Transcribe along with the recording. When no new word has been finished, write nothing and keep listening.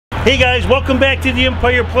Hey guys, welcome back to the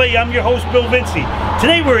Empire Play. I'm your host, Bill Vinci.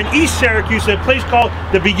 Today we're in East Syracuse at a place called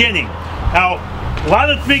The Beginning. Now, a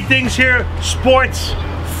lot of big things here: sports,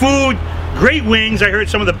 food, great wings. I heard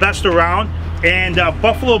some of the best around, and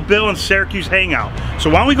Buffalo Bill and Syracuse hangout.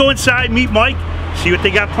 So why don't we go inside, meet Mike, see what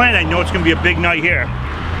they got planned. I know it's going to be a big night here.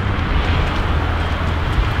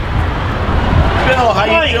 Bill,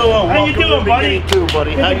 how you doing? How you doing, buddy? You too,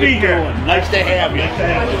 buddy. Good How to be you here. doing? Nice to have you. Nice to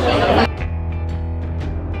have you.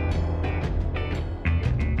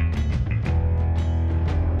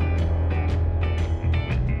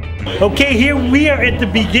 Okay, here we are at The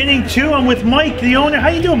Beginning too. I'm with Mike, the owner. How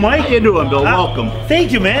you doing, Mike? How you doing, Bill? Welcome.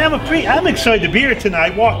 Thank you, man. I'm excited to be here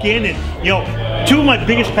tonight. I walk in and, you know, two of my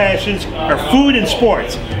biggest passions are food and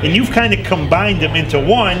sports, and you've kind of combined them into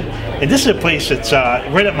one. And this is a place that's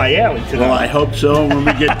right up my alley tonight. Well, I hope so. When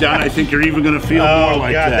we get done, I think you're even going to feel more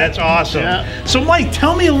like God, that. That's awesome. Yeah. So, Mike,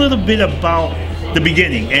 tell me a little bit about The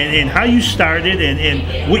Beginning and how you started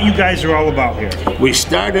and what you guys are all about here. We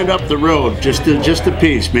started up the road just a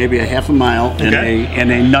piece, maybe a half a mile, Okay.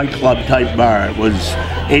 in a nightclub type bar. It was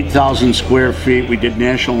 8,000 square feet. We did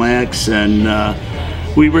national acts, and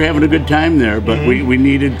we were having a good time there, but we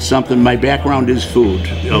needed something. My background is food,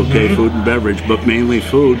 okay, food and beverage, but mainly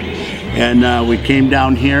food. And we came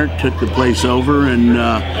down here, took the place over, and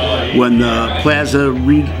when the plaza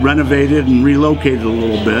renovated and relocated a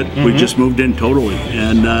little bit, we just moved in totally.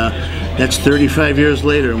 And that's 35 years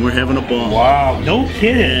later, and we're having a ball. Wow, no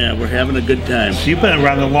kidding. Yeah, we're having a good time. So you've been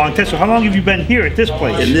around a long time. So how long have you been here at this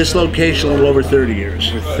place? In this location, a little over 30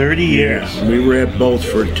 years. For 30 years. Yeah, we were at both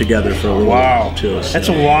together for a little while too. So. That's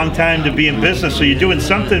a long time to be in business, so you're doing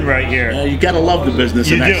something right here. You gotta love the business,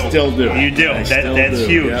 You and do. I still do. You do. That's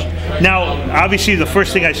huge. Yep. Now, obviously, the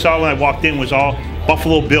first thing I saw when I walked in was all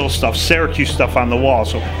Buffalo Bill stuff, Syracuse stuff on the wall.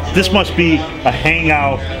 So this must be a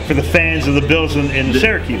hangout for the fans of the Bills in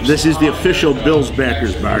Syracuse. This is the official Bills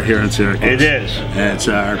backers bar here in Syracuse. It is. It's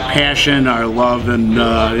our passion, our love, and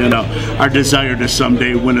you know, our desire to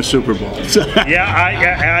someday win a Super Bowl.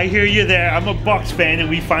 Yeah, I hear you there. I'm a Bucks fan, and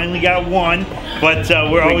we finally got one. But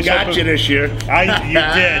we're always got hoping, you this year. You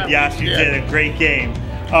did. Yes, you did. A great game.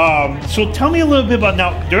 So tell me a little bit about,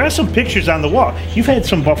 now there are some pictures on the wall. You've had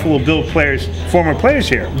some Buffalo Bill players, former players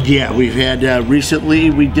here. Yeah, we've had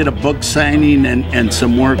recently we did a book signing and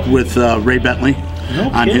some work with Ray Bentley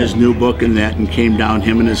on his new book and that, and came down,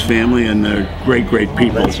 him and his family, and they're great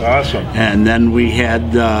people. That's awesome. And then we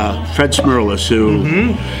had Fred Smerlas,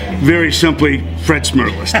 who very simply, Fred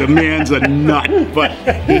Smerlas. The man's a nut, but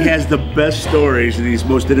he has the best stories, and he's the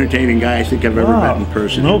most entertaining guy I think I've ever met in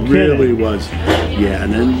person. No he kidding. really was. Yeah,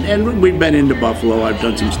 and we've been into Buffalo. I've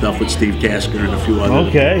done some stuff with Steve Tasker and a few other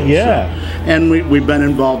Okay, people, yeah. So. And we've been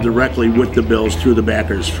involved directly with the Bills through the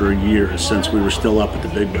backers for years, since we were still up at the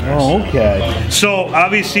Big Bears. Oh, okay. So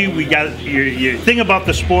obviously we got your thing about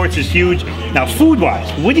the sports is huge. Now,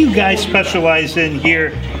 food-wise, what do you guys specialize in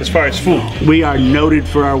here as far as food? We are noted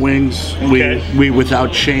for our wings. Okay. We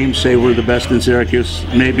without shame say we're the best in Syracuse,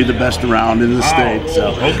 maybe the best around in the state.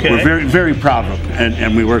 So we're very proud of them,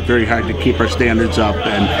 and we work very hard to keep our standards up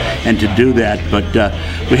and to do that. But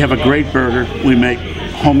we have a great burger. We make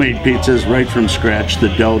homemade pizzas right from scratch, the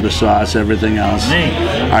dough, the sauce, everything else.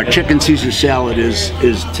 Our chicken Caesar salad is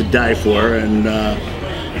to die for, and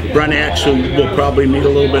Brent Axe, who we'll probably meet a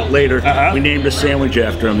little bit later, we named a sandwich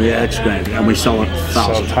after him, the Axe Grind, and we sell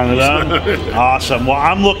Sell a ton of them. Awesome. Well,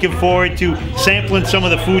 I'm looking forward to sampling some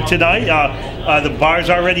of the food tonight. The bar's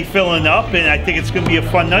already filling up, and I think it's going to be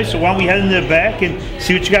a fun night. So why don't we head into the back and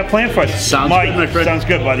see what you got planned for us? Sounds Mike, good, my friend. Sounds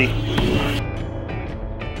good, buddy.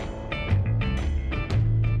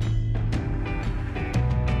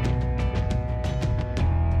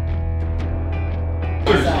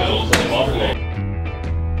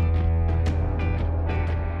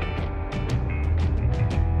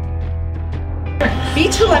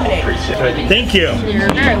 Beach lemonade. Thank you.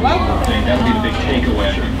 You're very welcome. That would be the big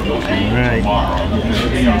takeaway. Right.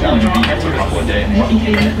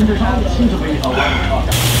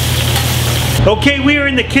 Okay, we are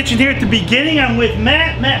in the kitchen here at The Beginning. I'm with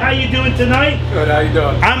Matt. Matt, how you doing tonight? Good, how you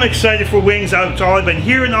doing? I'm excited for wings. That's all I've been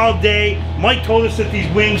hearing all day. Mike told us that these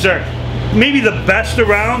wings are maybe the best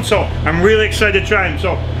around, so I'm really excited to try them.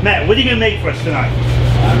 So, Matt, what are you going to make for us tonight?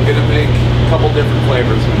 I'm gonna make a couple different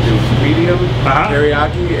flavors. I'm gonna do medium,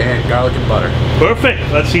 teriyaki, and garlic and butter. Perfect.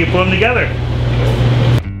 Let's see you put them together.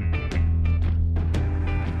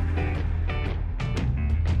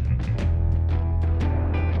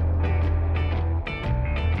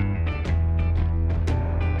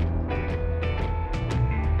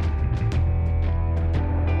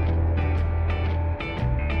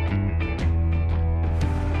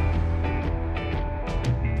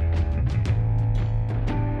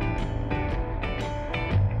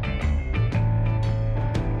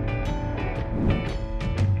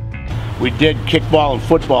 We did kickball and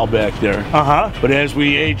football back there. But as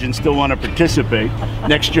we age and still want to participate,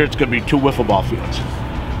 next year it's going to be 2 wiffle ball fields.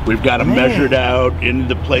 We've got them measured out in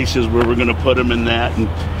the places where we're going to put them in that. And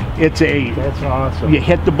that's awesome. You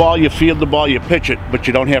hit the ball, you field the ball, you pitch it, but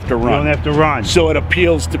you don't have to run. You don't have to run. So it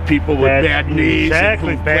appeals to people with bad knees.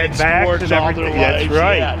 Exactly, bad backs and everything. That's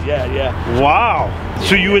right. Yeah. Wow.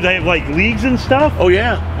 So you would have like leagues and stuff? Oh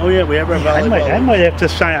yeah. We have our volleyball. I might have to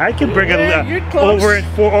sign. I can bring it over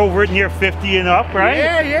at near 50 and up, right?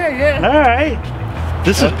 Yeah. All right.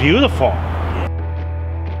 This is beautiful.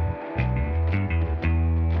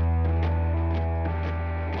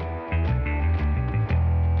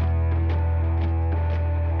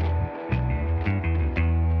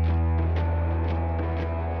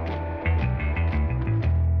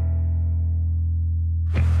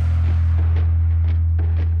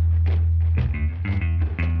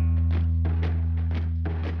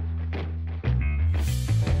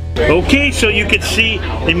 Okay, so you can see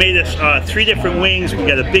they made us 3 different wings. We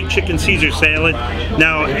got a big chicken Caesar salad.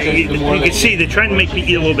 Now you can see they're trying to make me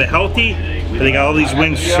eat a little bit healthy, but they got all these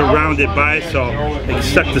wings surrounded by it, so they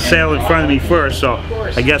stuck the salad in front of me first. So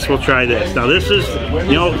I guess we'll try this. Now this is,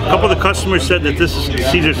 you know, a couple of the customers said that this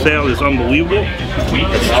Caesar salad is unbelievable.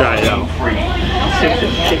 Let's try it out.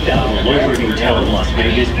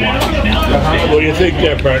 What do you think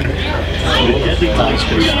there, Brent?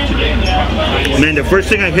 Man, the first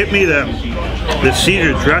thing that hit me, the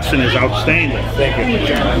Caesar dressing is outstanding. Thank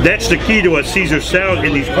you. That's the key to a Caesar salad.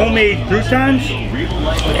 And these homemade croutons,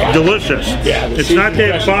 delicious. Yeah, it's not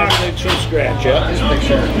that box. From scratch,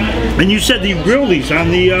 yeah. And you said you grill these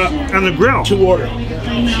on the grill. To order.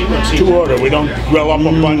 We don't grill up a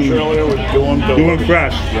bunch earlier. We're doing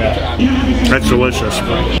fresh. Yeah. That's delicious.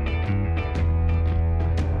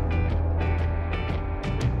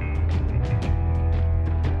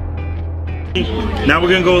 Now we're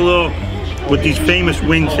gonna go a little with these famous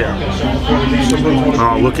wings here.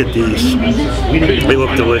 Oh, look at these. They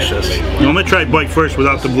look delicious. Now, I'm gonna try a bite first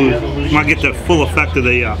without the blue. I'm gonna get the full effect of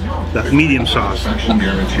the medium sauce.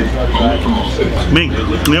 Ming,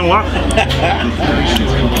 you know what?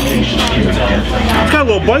 It's got a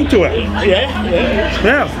little bite to it.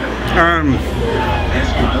 Yeah.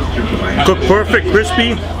 Cooked perfect,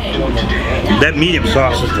 crispy. That medium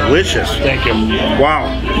sauce is delicious. Thank you.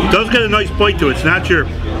 Wow. It does get a nice bite to it. It's not your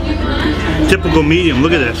typical medium.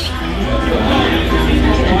 Look at this.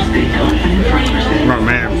 Oh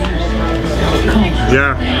man.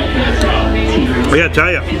 Yeah. I gotta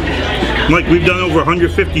tell you, Mike, we've done over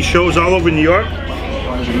 150 shows all over New York.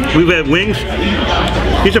 We've had wings.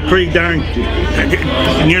 These are pretty darn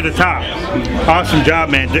near the top. Awesome job,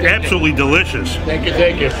 man. They're absolutely delicious. Thank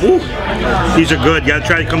you. Woo. These are good. Gotta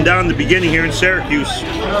try to come down in the beginning here in Syracuse.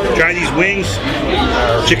 Try these wings,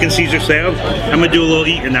 chicken Caesar salad. I'm gonna do a little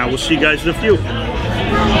eating now. We'll see you guys in a few.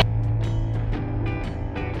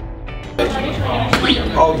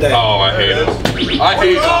 All day. Oh, I hate it. I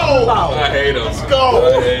hate them. Let's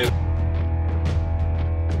go.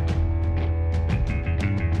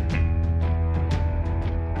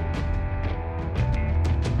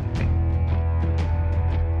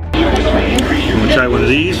 Try one of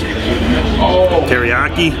these.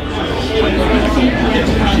 Teriyaki.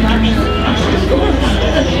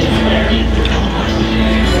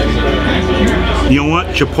 You know what?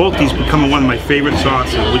 Chipotle's becoming one of my favorite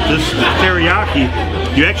sauces. With this teriyaki,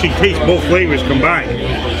 you actually taste both flavors combined.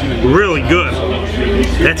 Really good.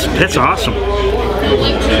 That's awesome.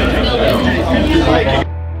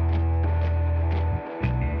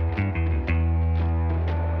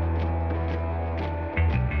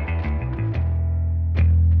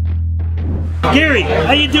 Gary,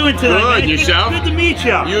 how you doing tonight? Good, yourself? Good to meet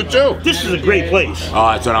you. You too. This is a great place.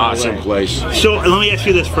 Oh, it's an awesome place. So let me ask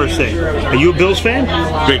you this first thing. Are you a Bills fan?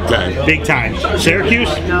 Big time. Big time. Syracuse?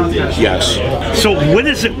 Yes. So what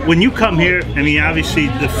is it, when you come here, I mean obviously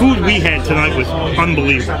the food we had tonight was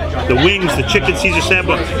unbelievable. The wings, the chicken Caesar salad,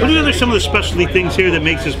 but what are some of the specialty things here that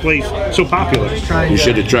makes this place so popular? You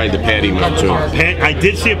should have tried the patty melt too. I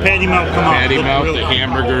did see a patty melt come out. Patty melt, the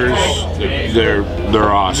hamburgers, they're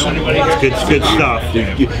awesome. It's good stuff.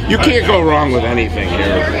 You can't go wrong with anything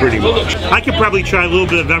here, pretty much. I could probably try a little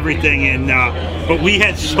bit of everything, and but we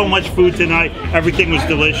had so much food tonight. Everything was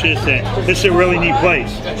delicious, and this is a really neat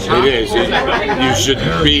place. It is. You should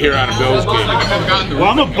be here on a Bills game.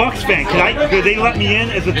 Well, I'm a Bucks fan. Could they let me in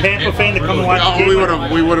as a Tampa fan to come and watch the game?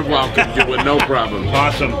 We would have welcomed you with no problem.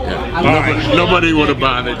 Awesome. Yeah. All right. Nobody would have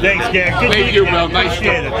bothered. Thanks, Gary. Good Thank you, Bill. Nice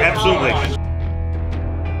appreciate it. Absolutely.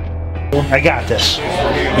 I got this.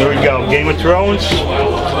 Here we go. Game of Thrones.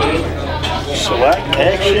 Select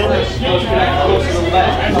action.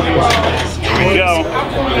 Here we go.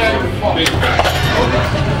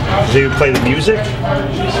 Does he play the music?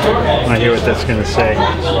 I hear what that's gonna say.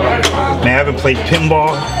 Man, I haven't played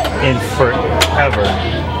pinball in forever.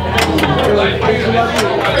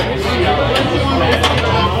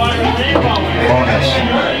 Bonus.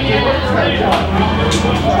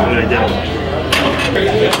 What did I do?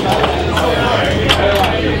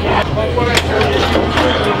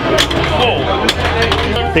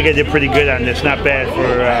 I think I did pretty good on this. Not bad for,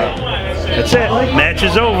 that's it. Match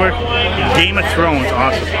is over. Game of Thrones,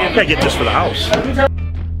 awesome. Gotta get this for the house.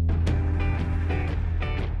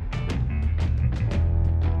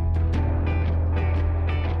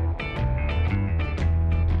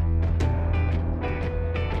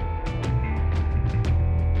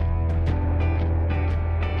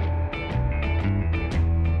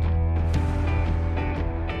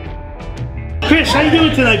 Chris, how you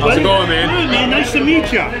doing tonight, buddy? How's it going, man? Good, man. Nice to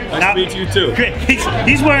meet you. Nice to meet you too. Chris,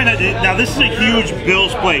 he's wearing now this is a huge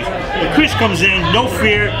Bills place. But Chris comes in, no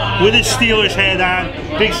fear, with his Steelers hat on.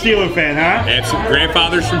 Big Steeler fan, huh? Absolutely.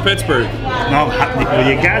 Grandfather's from Pittsburgh. No, well,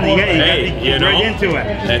 you got it. You got right into it.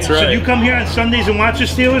 That's right. So you come here on Sundays and watch the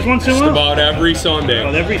Steelers once in a while? Just about every Sunday.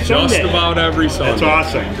 Well, every Sunday. Just about every Sunday. That's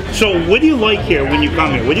awesome. So what do you like here when you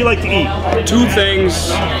come here? What do you like to eat? Two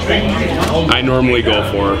things I normally go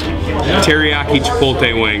for. Teriyaki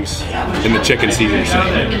Chipotle wings and the chicken Caesar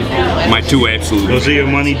salad. My two absolute Those are your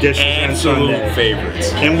money dishes on absolute Sunday.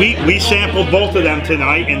 favorites. And we sampled both of them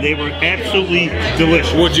tonight, and they were absolutely delicious.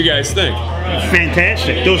 What'd you guys think?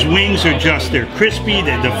 Fantastic. Those wings are just, they're crispy,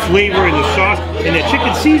 the flavor and the sauce. And the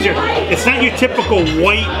chicken Caesar, it's not your typical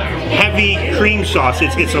white, heavy cream sauce.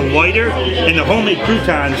 It's a lighter, and the homemade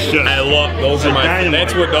croutons just, I love those. Are my dynamite.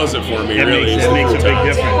 That's what does it for me. It really, makes a big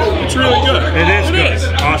difference. It's really good. It is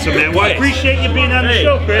good. Awesome, man. Well, I appreciate you being on the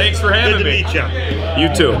show, Chris. Thanks for having me. Good to meet you. You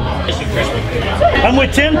too. I'm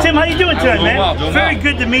with Tim. Tim, how you doing tonight, man? Very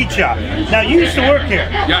good to meet you. Now, you used to work here.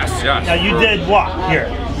 Yes. Now, you did what here?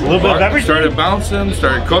 A little bit of everything? Started bouncing,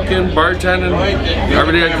 started cooking, bartending,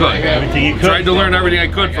 everything I could. Everything you could? Tried to learn everything I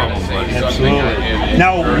could from them. But absolutely.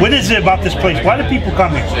 Now, what is it about this place? Why do people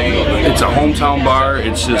come here? It's a hometown bar.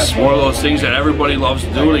 It's just one of those things that everybody loves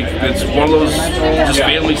to do. It's one of those just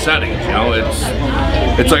family settings, you know.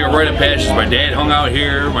 It's like a rite of passage. My dad hung out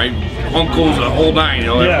here, my uncles, the whole nine, you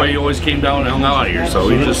know. Everybody always came down and hung out here. So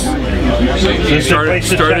we just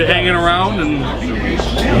started hanging around, and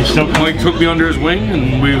Mike took me under his wing,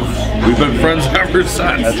 and we've been friends ever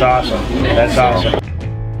since. That's awesome. That's awesome.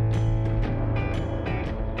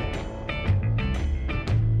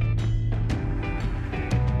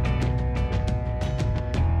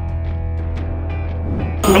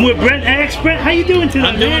 I'm with Brent Axe. Brent, how you doing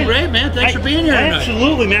tonight, I'm doing great, man. Thanks for being here tonight.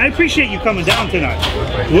 Absolutely, man. I appreciate you coming down tonight.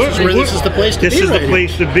 This is the place to be. This is the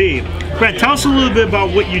place to be. Brent, tell us a little bit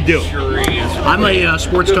about what you do. I'm a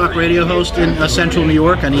sports talk radio host in Central New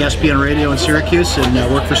York on ESPN Radio in Syracuse,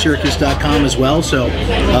 and work for Syracuse.com as well. So,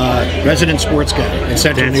 resident sports guy in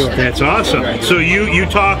Central New York. That's awesome. So you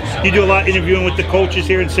do a lot of interviewing with the coaches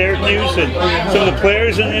here in Syracuse and some of the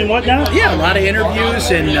players and whatnot? Yeah, a lot of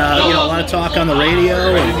interviews and a lot of talk on the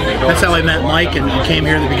radio. And that's how I met Mike and came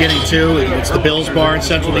here in the beginning too. It's the Bills bar in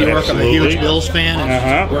Central New York. I'm a huge Bills fan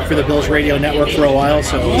and worked for the Bills radio network for a while.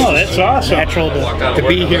 So that's awesome. Natural to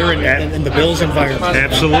be here in the Bills environment.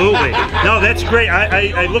 Absolutely. No, that's great.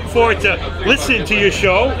 I look forward to listening to your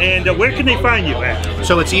show. And where can they find you at?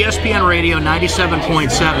 So it's ESPN Radio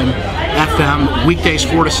 97.7 FM, weekdays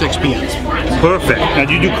 4 to 6 p.m. Perfect. Now,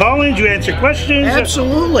 do you do call-ins? Do you answer questions?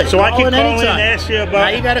 Absolutely. So I can call anytime. in and ask you about... Now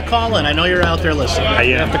you got to call in. I know you're out there listening.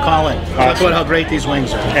 You have to call in. Talk about how great these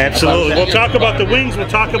wings are. Absolutely. We'll talk about the wings. We'll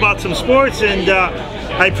talk about some sports. And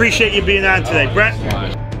I appreciate you being on today. Brent?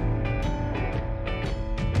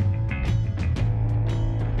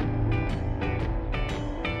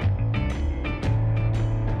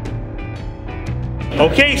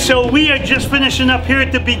 Okay, so we are just finishing up here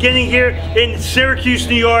at the beginning here in Syracuse,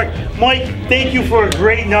 New York. Mike, thank you for a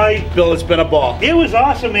great night. Bill, it's been a ball. It was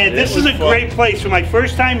awesome, man. This is a great place for my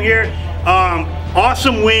first time here.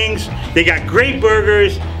 Awesome wings. They got great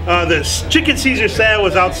burgers. The chicken Caesar salad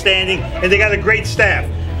was outstanding, and they got a great staff.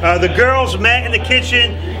 The girls, Matt in the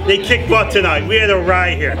kitchen, they kicked butt tonight. We had a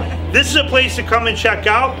ride here. This is a place to come and check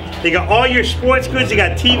out. They got all your sports goods. They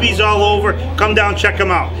got TVs all over. Come down, check them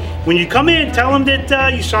out. When you come in, tell them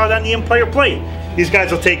that you saw it on the Empire Plate. These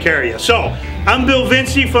guys will take care of you. So, I'm Bill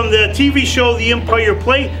Vinci from the TV show The Empire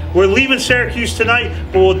Plate. We're leaving Syracuse tonight,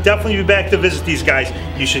 but we'll definitely be back to visit these guys.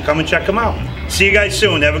 You should come and check them out. See you guys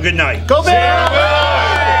soon. Have a good night. Go Bears!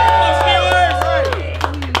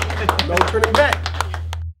 Don't turn it back.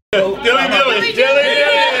 Dilly, dilly, dilly.